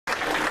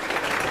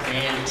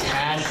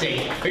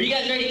Fantastic. Are you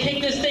guys ready to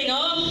kick this thing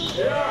off?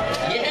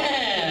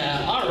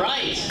 Yeah. All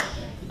right.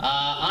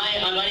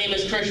 My name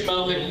is Krish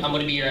Mohan. I'm going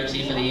to be your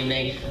MC for the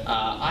evening.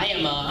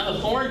 I'm a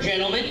foreign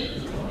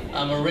gentleman.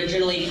 I'm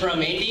originally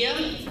from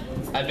India.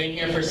 I've been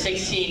here for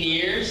 16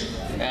 years.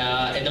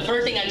 And the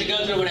first thing I had to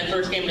go through when I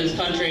first came to this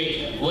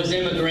country was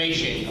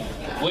immigration,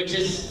 which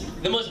is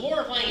the most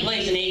horrifying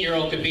place an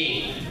 8-year-old could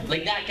be.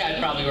 Like, that guy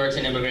probably works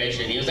in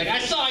immigration. He was like, I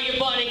saw you,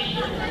 buddy.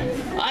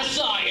 I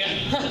saw you.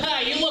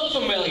 You look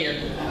familiar.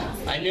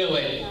 I knew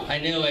it. I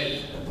knew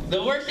it.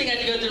 The worst thing I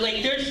had to go through,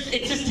 like,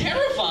 it's just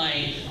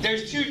terrifying.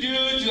 There's two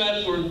dudes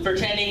who were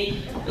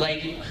pretending,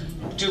 like,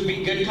 to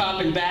be good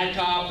cop and bad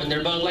cop, and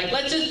they're both like,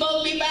 let's just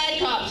both be bad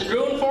cops and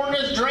ruin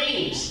foreigners'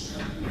 dreams.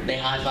 They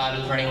high-five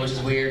in front of you, which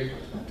is weird.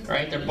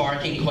 Right? They're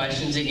barking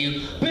questions at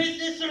you.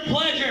 Business or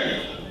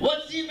pleasure?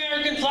 What's the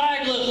American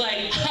flag look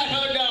like? I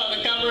don't know.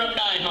 The cover of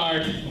Die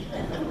Hard.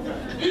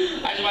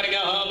 I just want to go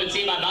home and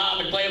see my mom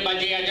and play with my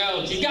G.I.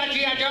 Joes. He's got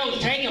G.I. Joes.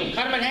 Take him.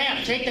 Cut him in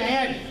half. Take the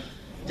head.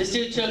 This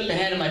dude took the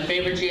head of my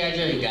favorite G.I.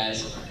 Joe, you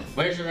guys.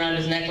 Wears it around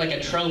his neck like a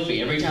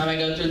trophy. Every time I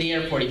go through the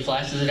airport, he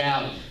flashes it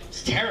out.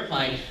 It's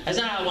terrifying. That's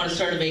not how I want to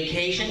start a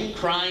vacation,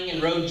 crying in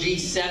row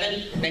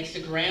G7 next to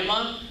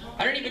Grandma.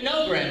 I don't even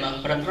know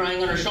Grandma, but I'm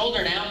crying on her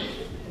shoulder now.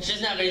 She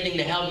doesn't have anything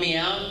to help me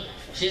out.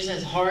 She just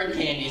has hard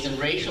candies and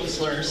racial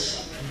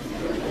slurs.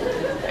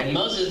 And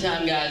most of the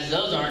time, guys,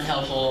 those aren't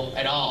helpful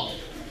at all.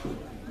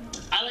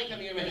 I like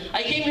coming here.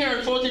 I came here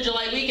on 4th of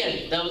July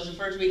weekend. That was the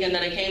first weekend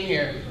that I came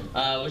here,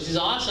 which is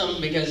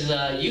awesome because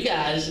you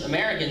guys,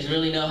 Americans,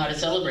 really know how to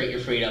celebrate your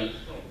freedom.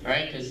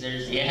 Right? Because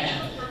there's,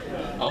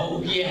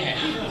 oh yeah.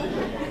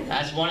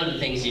 That's one of the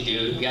things you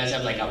do. You guys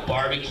have like a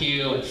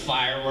barbecue and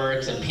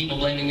fireworks and people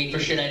blaming me for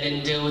shit I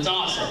didn't do. It's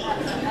awesome.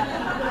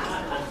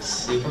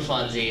 Super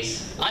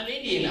funsies. I'm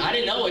Indian. I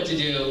didn't know what to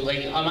do.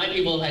 Like, my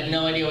people had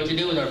no idea what to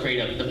do with our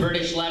freedom. The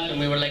British left and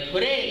we were like,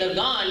 hooray, they're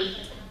gone.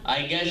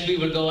 I guess we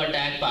would go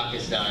attack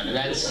Pakistan. And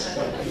that's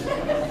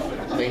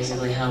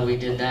basically how we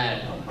did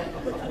that.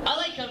 I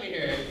like coming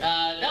here.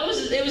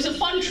 It was a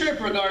fun trip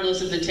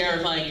regardless of the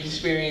terrifying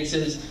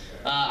experiences.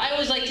 I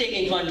always like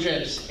taking fun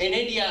trips. In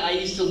India, I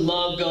used to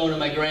love going to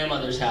my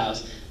grandmother's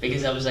house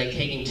because I was like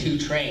taking 2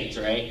 trains,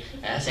 right?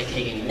 And that's like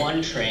taking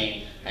 1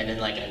 train and then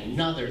like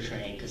another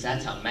train, because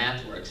that's how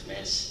math works,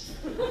 miss.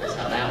 That's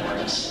how that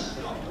works,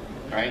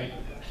 right?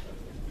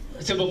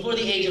 So before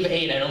the age of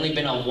 8, I'd only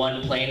been on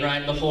 1 plane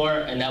ride before,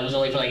 and that was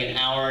only for like an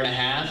hour and a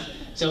half.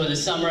 So in the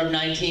summer of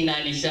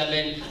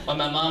 1997, when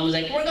my mom was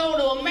like, we're going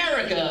to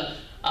America,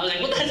 I was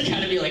like, well, that's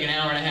gotta be like an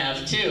hour and a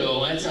half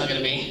too. That's not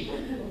gonna be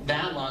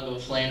that long of a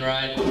plane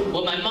ride.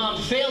 What my mom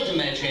failed to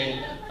mention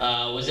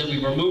was that we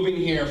were moving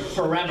here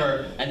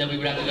forever and that we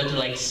would have to go through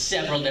like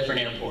several different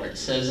airports.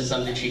 So this is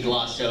something she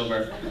glossed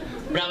over.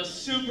 But I was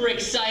super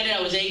excited. I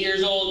was 8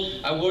 years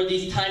old. I wore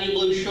these tiny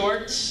blue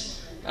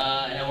shorts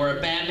and I wore a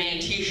Batman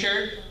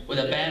t-shirt with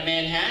a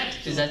Batman hat,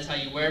 because that's how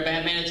you wear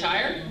Batman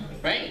attire,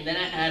 right? And then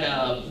I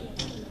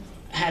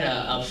had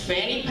a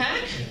fanny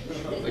pack,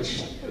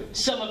 which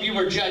some of you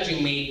were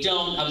judging me.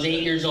 Don't. I was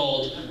 8 years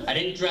old. I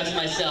didn't dress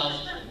myself,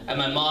 and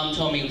my mom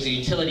told me it was a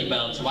utility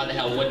belt, so why the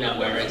hell wouldn't I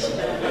wear it?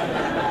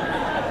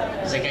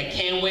 I was like, I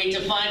can't wait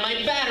to find my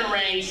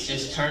batarangs.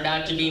 Just turned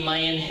out to be my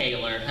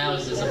inhaler. That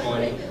was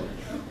disappointing.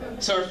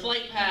 So our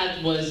flight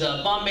path was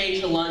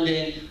Bombay to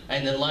London,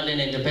 and then London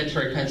into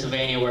Pittsburgh,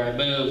 Pennsylvania, where I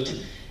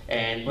moved.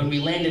 And when we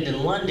landed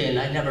in London,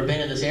 I'd never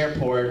been to this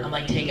airport. I'm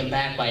like taken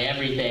back by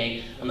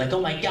everything. I'm like,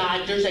 oh my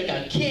God, there's like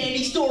a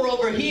candy store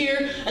over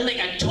here and like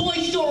a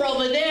toy store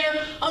over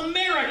there.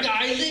 America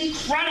is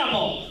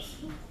incredible.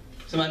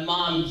 So my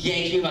mom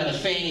yanks me by the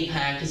fanny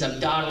pack because I'm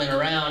dawdling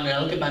around, and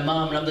I look at my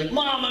mom and I'm like,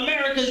 Mom,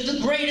 America's the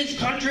greatest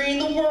country in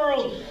the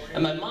world.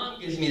 And my mom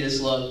gives me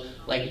this look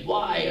like,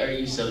 why are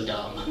you so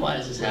dumb? Why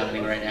is this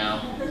happening right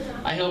now?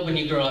 I hope when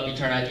you grow up you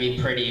turn out to be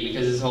pretty,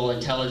 because this whole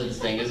intelligence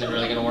thing isn't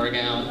really gonna work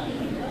out.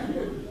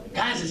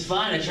 Guys, it's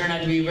fine. I turned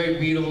out to be a very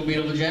beautiful,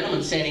 beautiful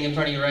gentleman standing in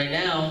front of you right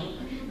now.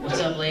 What's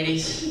up,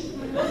 ladies?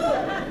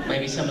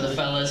 Maybe some of the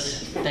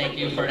fellas. Thank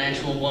you for an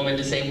actual woman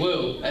to say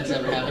woo. That's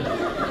never happened.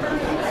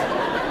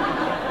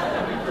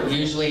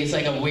 Usually it's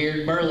like a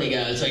weird burly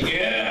guy. It's like,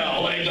 yeah,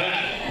 I'll like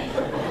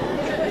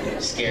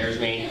that. Scares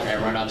me. I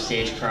run off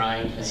stage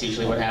crying. That's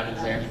usually what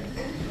happens there.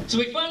 So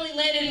we finally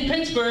landed in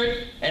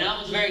Pittsburgh, and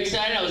I was very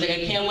excited. I was like,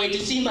 I can't wait to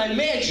see my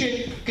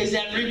mansion, because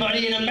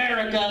everybody in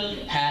America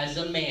has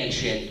a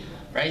mansion.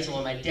 Right? So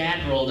when my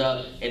dad rolled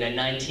up in a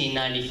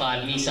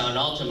 1995 Nissan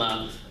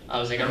Altima, I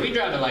was like, are we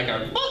driving like our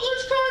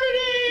butler's car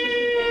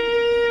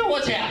today?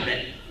 What's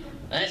happening?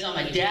 And I saw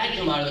my dad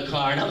come out of the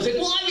car, and I was like,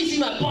 well, obviously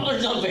my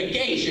butler's on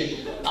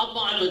vacation. I'll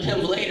bond with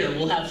him later.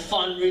 We'll have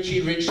fun,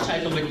 Richie Rich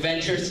type of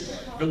adventures.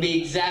 It'll be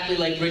exactly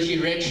like Richie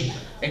Rich,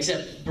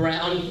 except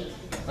brown.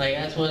 Like,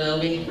 that's what it'll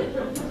be.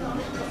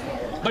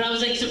 But I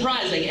was like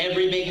surprised, like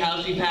every big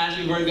house we passed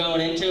we weren't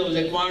going into, it was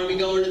like, why aren't we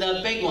going to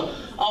that big one?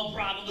 Oh,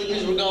 probably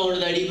because we're going to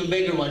that even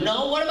bigger one.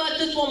 No, what about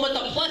this one with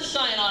the plus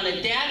sign on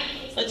it, Dad?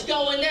 Let's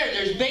go in there.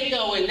 There's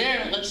bingo in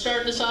there. Let's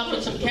start this off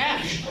with some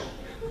cash.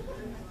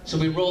 So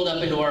we rolled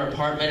up into our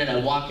apartment, and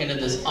I walk into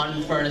this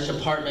unfurnished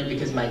apartment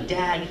because my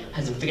dad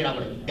hasn't figured out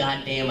what a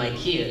goddamn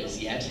IKEA is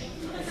yet.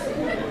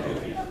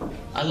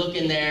 I look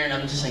in there, and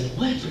I'm just like,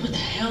 what the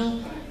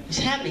hell is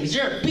happening? Is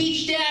there a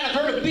beach, Dad? I've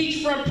heard of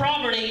beachfront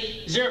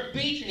property. Is there a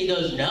beach? And he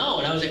goes, no.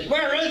 And I was like,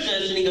 where is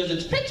this? And he goes,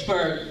 it's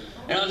Pittsburgh.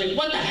 And I was like,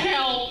 what the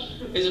hell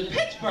is it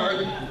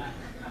Pittsburgh?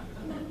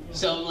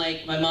 So I'm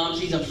like, my mom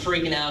sees I'm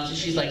freaking out, so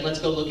she's like, let's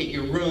go look at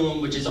your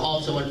room, which is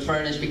also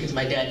unfurnished because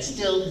my dad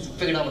still hasn't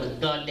figured out what a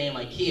goddamn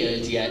IKEA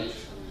is yet.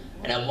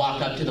 And I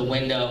walk up to the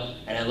window,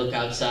 and I look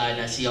outside,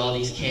 and I see all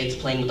these kids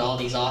playing with all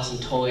these awesome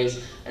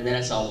toys, and then I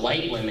saw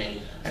white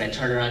women, and I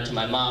turned around to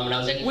my mom, and I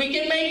was like, we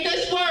can make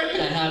this work!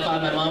 And I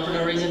high-fived my mom for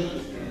no reason.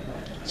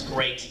 It's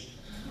great.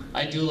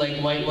 I do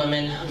like white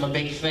women. I'm a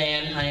big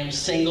fan. I am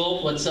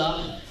single. What's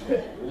up?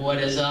 What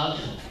is up?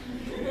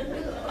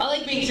 I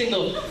like being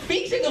single.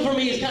 Being single for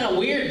me is kind of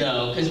weird,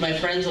 though, because my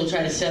friends will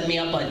try to set me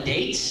up on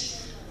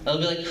dates. They'll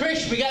be like,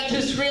 Krish, we got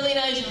this really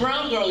nice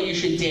brown girl you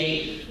should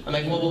date. I'm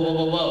like, whoa, whoa, whoa,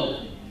 whoa,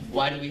 whoa.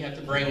 Why do we have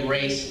to bring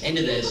race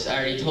into this? I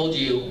already told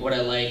you what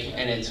I like,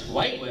 and it's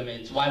white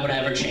women. So why would I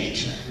ever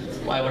change?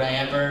 Why would I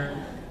ever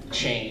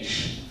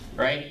change,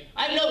 right?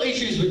 I have no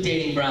issues with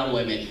dating brown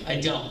women. I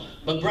don't.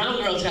 But brown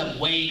girls have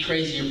way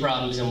crazier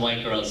problems than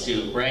white girls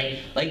do, right?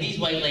 Like these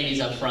white ladies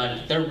up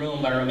front, they're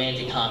ruined by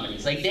romantic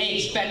comedies. Like they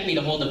expect me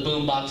to hold a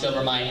boombox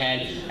over my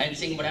head and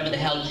sing whatever the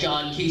hell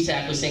John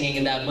Cusack was singing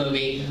in that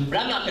movie. But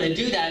I'm not gonna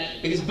do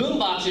that because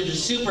boomboxes are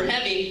super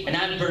heavy and I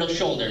have brittle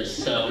shoulders,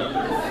 so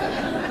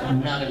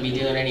I'm not gonna be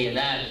doing any of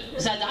that.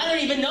 Besides, I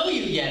don't even know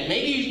you yet.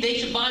 Maybe they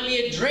should buy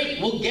me a drink.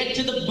 We'll get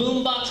to the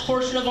boombox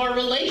portion of our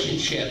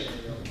relationship.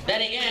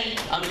 Then again,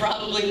 I'm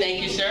probably,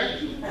 thank you, sir.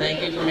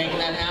 Thank you for making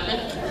that happen.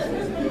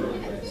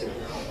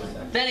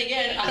 Then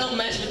again, I don't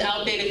mess with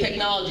outdated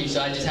technology, so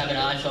I just have an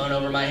iPhone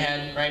over my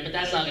head, right? But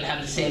that's not gonna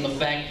have the same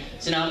effect.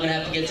 So now I'm gonna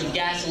have to get some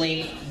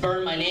gasoline,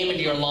 burn my name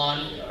into your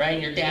lawn, right?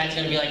 And your dad's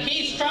gonna be like,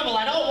 he's trouble.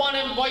 I don't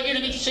want you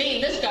to be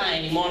seeing this guy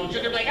anymore. And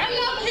you're gonna be like, I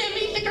love him.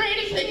 He's the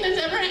greatest thing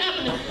that's ever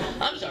happened.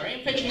 I'm sorry,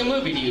 I'm pitching a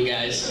movie to you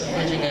guys. I'm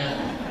pitching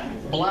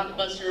a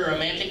blockbuster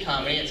romantic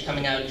comedy. It's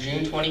coming out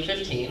June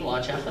 2015.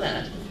 Watch out for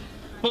that.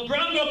 But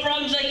brown girl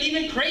problems like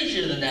even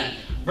crazier than that.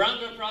 Brown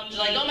girl problems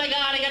like, oh my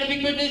god, I got a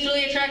big with this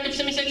really attractive,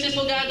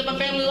 semi-successful guy that my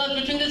family loves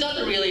between this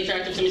other really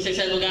attractive,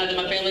 semi-successful guy that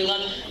my family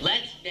loves.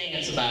 Let's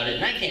dance about it.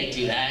 And I can't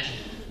do that.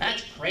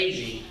 That's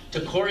crazy. To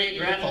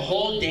choreograph a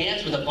whole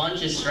dance with a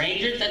bunch of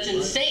strangers, that's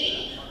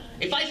insane.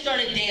 If I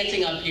started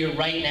dancing up here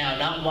right now,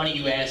 not one of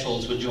you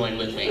assholes would join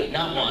with me.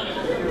 Not one.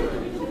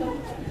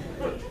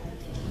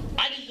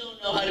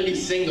 Know how to be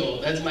single.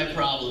 That's my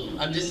problem.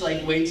 I'm just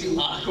like way too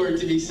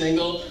awkward to be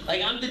single.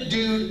 Like I'm the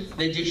dude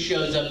that just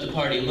shows up to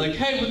party. I'm like,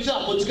 hey, what's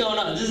up? What's going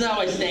on? This is how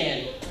I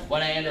stand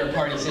when I enter a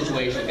party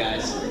situation,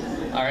 guys.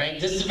 All right?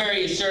 This is a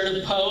very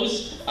assertive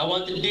pose. I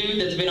want the dude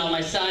that's been on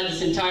my side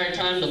this entire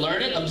time to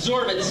learn it.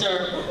 Absorb it,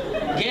 sir.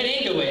 Get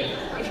into it.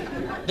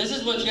 This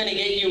is what's gonna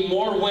get you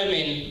more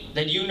women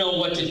that you know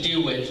what to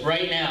do with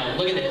right now.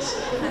 Look at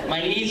this. My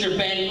knees are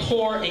bent,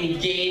 core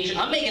engaged.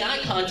 I'm making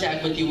eye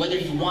contact with you whether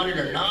you want it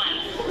or not.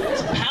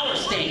 It's a power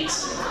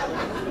stance.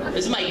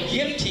 This is my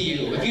gift to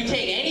you. If you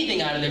take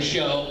anything out of this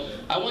show,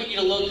 I want you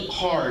to look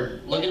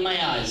hard. Look in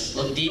my eyes.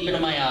 Look deep into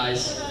my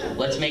eyes.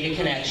 Let's make a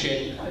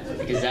connection,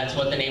 because that's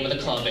what the name of the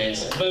club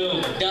is.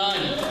 Boom.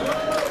 Done.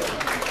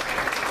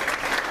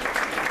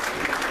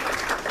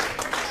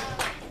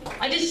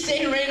 I just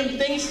say random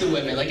things to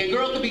women. Like a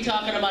girl could be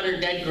talking about her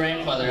dead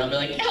grandfather, and I'll be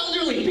like,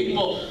 elderly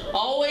people,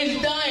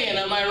 always dying,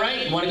 am I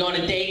right? You want to go on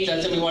a date?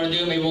 That's what we want to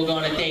do. Maybe we'll go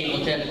on a date.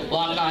 We'll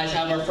lock eyes,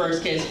 have our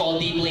first kiss, fall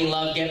deeply in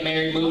love, get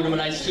married, move to a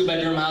nice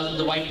 2-bedroom house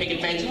with a white picket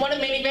fence. You want a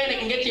minivan? I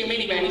can get you a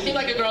minivan. You seem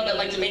like a girl that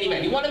likes a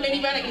minivan. You want a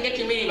minivan? I can get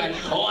you a minivan.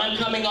 Oh, I'm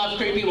coming off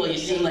creepy. Well, you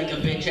seem like a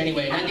bitch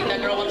anyway. And I think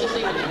that girl wants to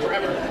sleep with you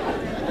forever.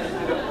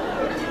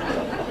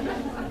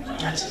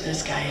 That's what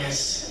this guy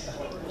is.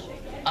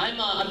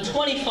 I'm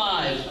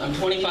 25. I'm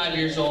 25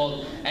 years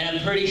old, and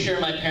I'm pretty sure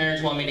my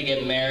parents want me to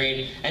get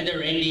married, and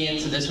they're Indian,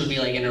 so this would be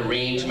like an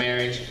arranged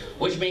marriage,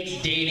 which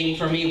makes dating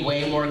for me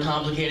way more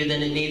complicated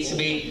than it needs to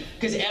be,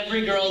 because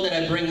every girl that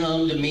I bring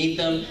home to meet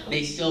them,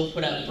 they still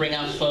bring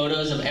out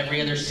photos of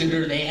every other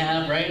suitor they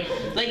have, right?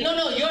 Like,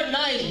 no, you're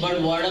nice,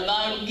 but what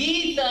about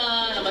Geeta?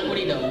 And I'm like, what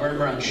are you doing? We're at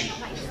brunch.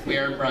 We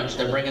are at brunch.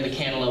 They're bringing the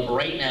cantaloupe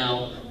right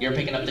now. You're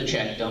picking up the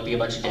check. Don't be a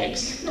bunch of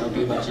dicks. Don't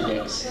be a bunch of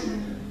dicks.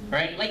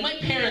 Right? Like, my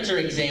parents are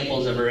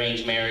examples of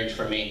arranged marriage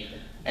for me.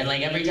 And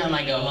like, every time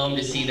I go home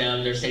to see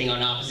them, they're sitting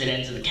on opposite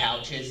ends of the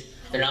couches.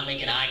 They're not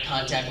making eye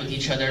contact with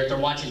each other. They're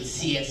watching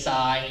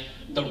CSI,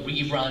 the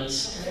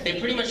reruns. They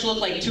pretty much look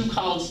like two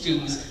college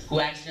students who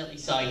accidentally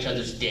saw each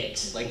other's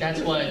dicks. Like, that's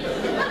what...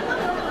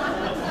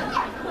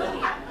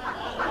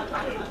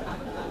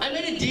 I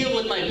made a deal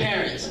with my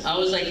parents. I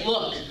was like,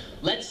 look,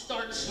 let's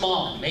start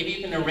small. Maybe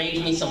you can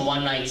arrange me some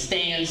one-night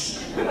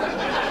stands.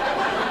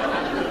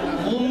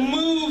 We'll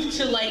move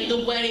to like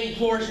the wedding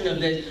portion of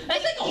this.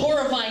 That's like a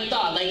horrifying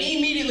thought. Like, he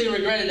immediately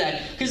regretted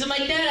that. Because if my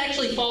dad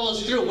actually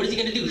follows through, what is he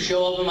going to do?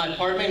 Show up in my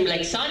apartment and be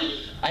like, son,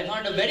 I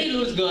found a very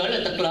loose girl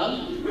at the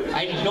club.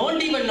 I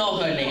don't even know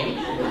her name.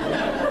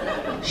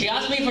 She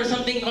asked me for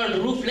something called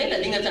Rooflin.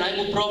 I think that's an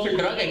ibuprofen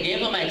drug. I gave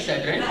her my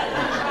Excedrin.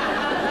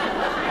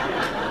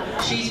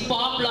 She's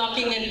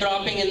pop-locking and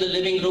dropping in the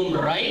living room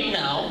right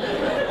now.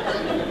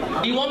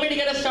 Do you want me to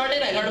get us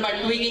started? I heard about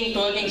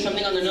twerking,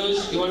 something on the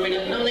news. Do you want me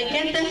to? No, like,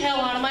 get the hell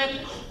out of my...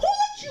 Who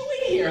let you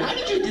in here? How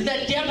did you... Did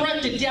that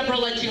Deborah? Did Deborah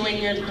let you in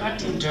here?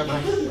 Goddamn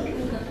Deborah.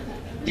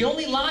 The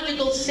only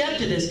logical step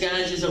to this,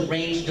 guys, is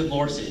arranged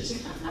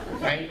divorces.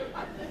 Right?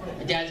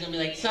 The dad's gonna be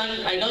like,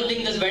 son, I don't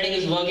think this wedding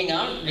is working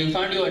out. You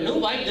found you a new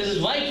wife. This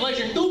is wife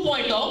version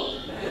 2.0.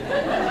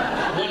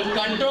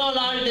 We'll control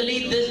or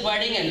delete this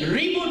wedding and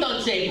reboot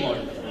on safe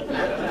mode.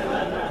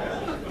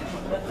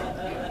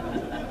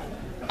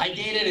 I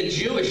dated a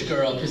Jewish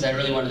girl because I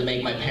really wanted to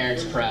make my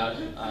parents proud.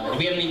 Do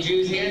we have any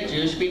Jews here?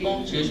 Jewish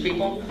people? Jewish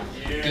people?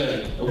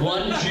 Good.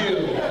 One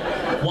Jew.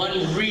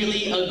 One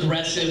really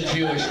aggressive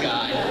Jewish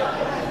guy.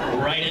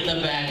 Right in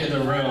the back of the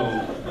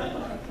room.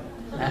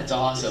 That's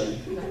awesome.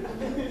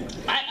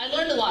 I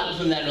learned a lot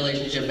from that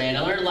relationship, man.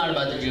 I learned a lot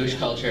about the Jewish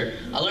culture.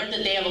 I learned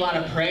that they have a lot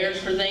of prayers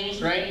for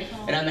things, right?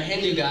 And I'm a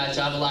Hindu guy,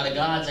 so I have a lot of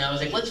gods. And I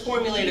was like, let's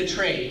formulate a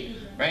trade.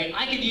 Right?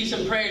 I could use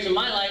some prayers in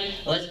my life,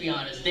 but let's be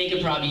honest, they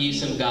could probably use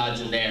some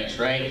gods in theirs,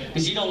 right?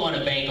 Because you don't want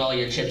to bank all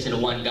your chips into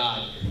one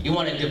god. You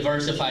want to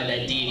diversify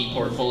that deity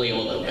portfolio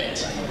a little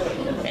bit.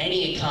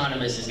 Any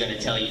economist is going to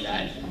tell you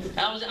that.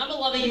 I'm a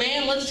loving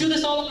man, let's do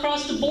this all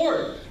across the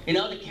board. You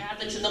know, the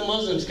Catholics and the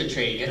Muslims could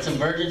trade. Get some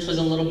virgins for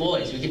some little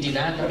boys. We could do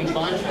that, that'd be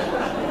fun.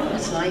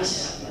 That's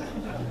nice.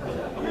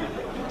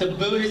 The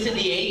Buddhists and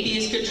the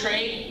atheists could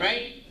trade,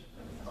 right?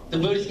 The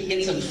Buddhists can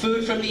get some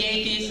food from the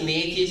atheists, and the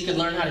atheists could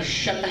learn how to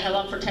shut the hell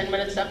up for 10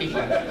 minutes. That'd be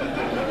fun.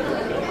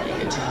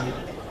 Good time.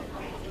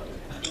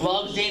 While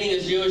I was dating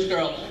this Jewish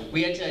girl,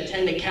 we had to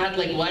attend a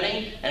Catholic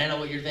wedding, and I know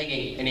what you're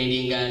thinking, an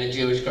Indian guy and a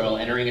Jewish girl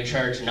entering a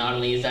church. Not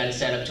only is that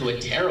set up to a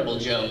terrible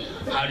joke,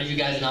 how did you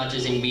guys not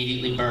just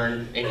immediately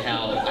burn in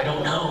hell? I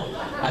don't know.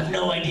 I have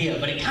no idea,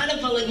 but it kind of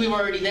felt like we were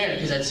already there,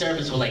 because that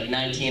service was like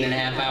 19 and a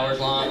half hours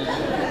long.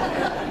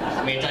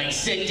 We had to like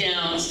sit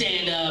down,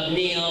 stand up,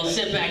 kneel,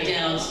 sit back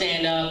down,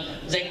 stand up.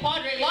 It was like,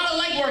 Padre, a lot of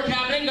leg work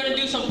happening, gonna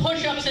do some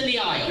push-ups in the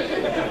aisle.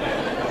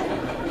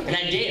 And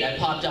I did. I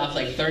popped off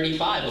like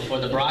 35 before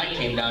the bride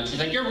came down. She's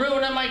like, you're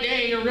ruining my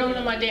day, you're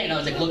ruining my day. And I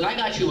was like, look, I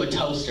got you a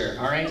toaster,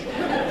 all right?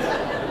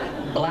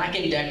 Black &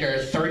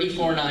 Decker,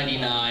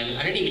 $34.99.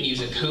 I didn't even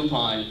use a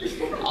coupon.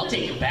 I'll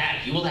take it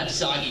back. You will have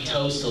soggy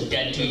toast till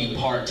dead do you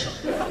part.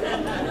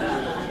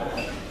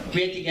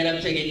 We had to get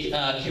up to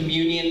get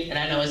communion, and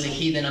I know as a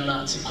heathen I'm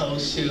not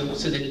supposed to.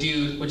 So the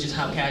dude, which is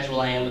how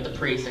casual I am with the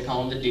priest, I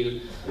call him the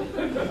dude.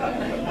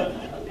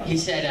 He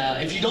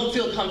said, if you don't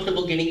feel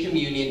comfortable getting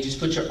communion, just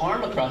put your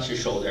arm across your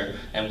shoulder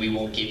and we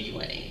won't give you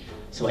any.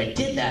 So I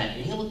did that,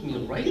 and he looked me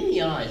right in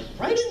the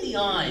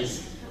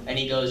eyes, and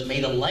he goes,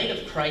 may the light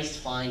of Christ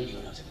find you.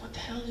 And I was like, what the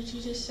hell did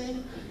you just say?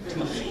 To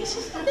my face,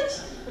 he said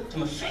this? To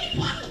my face?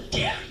 How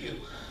dare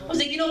you? I was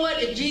like, you know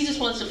what? If Jesus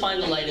wants to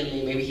find the light in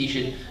me, maybe he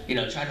should, you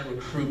know, try to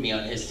recruit me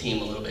on his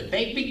team a little bit.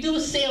 Maybe do a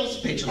sales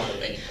pitch a little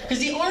bit. Because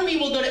the Army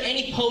will go to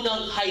any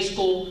podunk high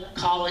school,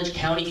 college,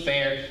 county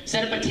fair,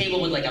 set up a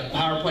table with like a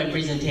PowerPoint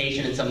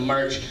presentation and some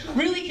merch,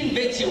 really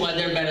convince you why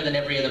they're better than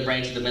every other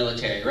branch of the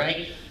military,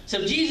 right? So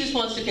if Jesus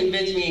wants to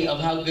convince me of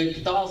how good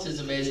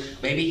Catholicism is,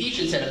 maybe he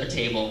should set up a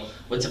table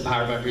with some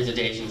PowerPoint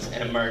presentations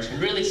and a merch and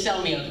really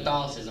sell me on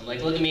Catholicism.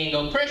 Like, look at me and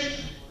go,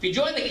 Krish, if you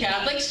join the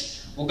Catholics,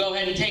 we'll go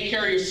ahead and take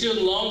care of your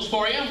student loans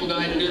for you. We'll go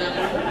ahead and do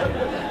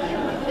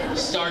that.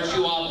 Start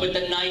you off with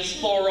a nice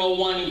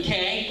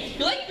 401k.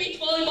 You like beach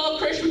volleyball,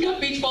 Krish? We got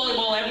beach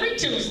volleyball every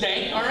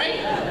Tuesday, all right?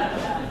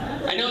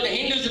 I know the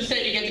Hindus have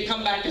said you get to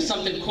come back to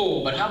something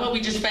cool, but how about we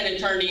just spend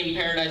eternity in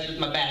paradise with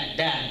my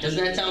dad?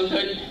 Doesn't that sound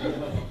good?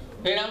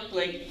 You know,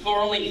 like for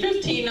only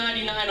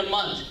 $15.99 a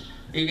month,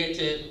 you get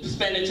to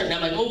spend eternity.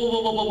 I'm like,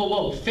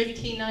 whoa,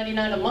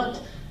 $15.99 a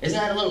month? Isn't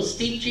that a little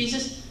steep,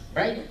 Jesus?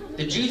 Right?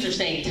 The Jews are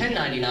saying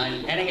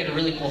 $10.99, and I get a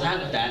really cool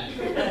hat with that.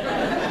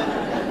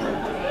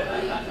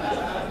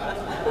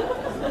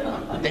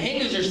 The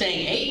Hindus are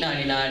saying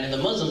 $8.99, and the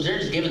Muslims, they're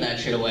just giving that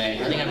shit away.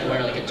 I think I have to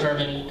wear like a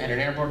turban at an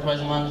airport twice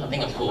a month. I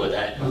think I'm cool with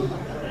that.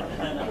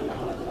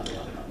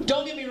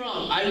 Don't get me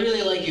wrong, I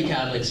really like you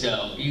Catholics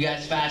though. You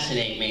guys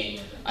fascinate me.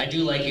 I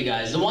do like you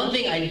guys. The one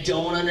thing I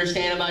don't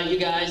understand about you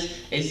guys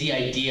is the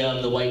idea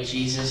of the white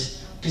Jesus.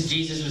 Because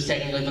Jesus was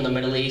technically from the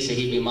Middle East, so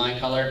he'd be my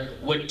color,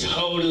 would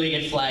totally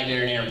get flagged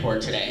at an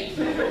airport today.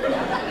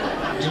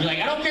 Just be like,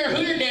 I don't care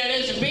who your dad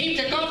is, beep,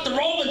 take off the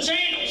Roman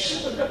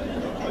sandals.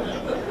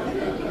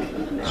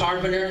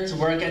 Carpenter, it's a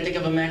work ethic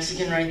of a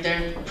Mexican right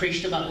there.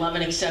 Preached about love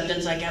and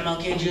acceptance like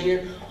MLK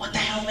Jr. What the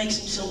hell makes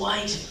him so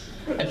white?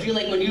 I feel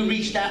like when you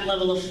reach that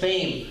level of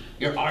fame,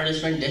 your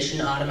artist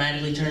rendition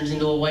automatically turns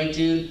into a white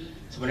dude.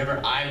 So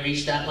whenever I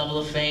reach that level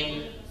of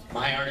fame,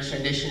 My artist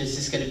rendition is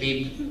just going to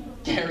be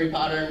Harry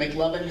Potter and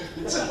McLovin.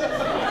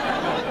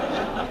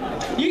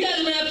 You guys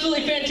have been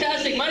absolutely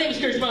fantastic. My name is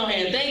Krish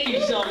Mohan. Thank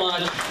you so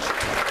much.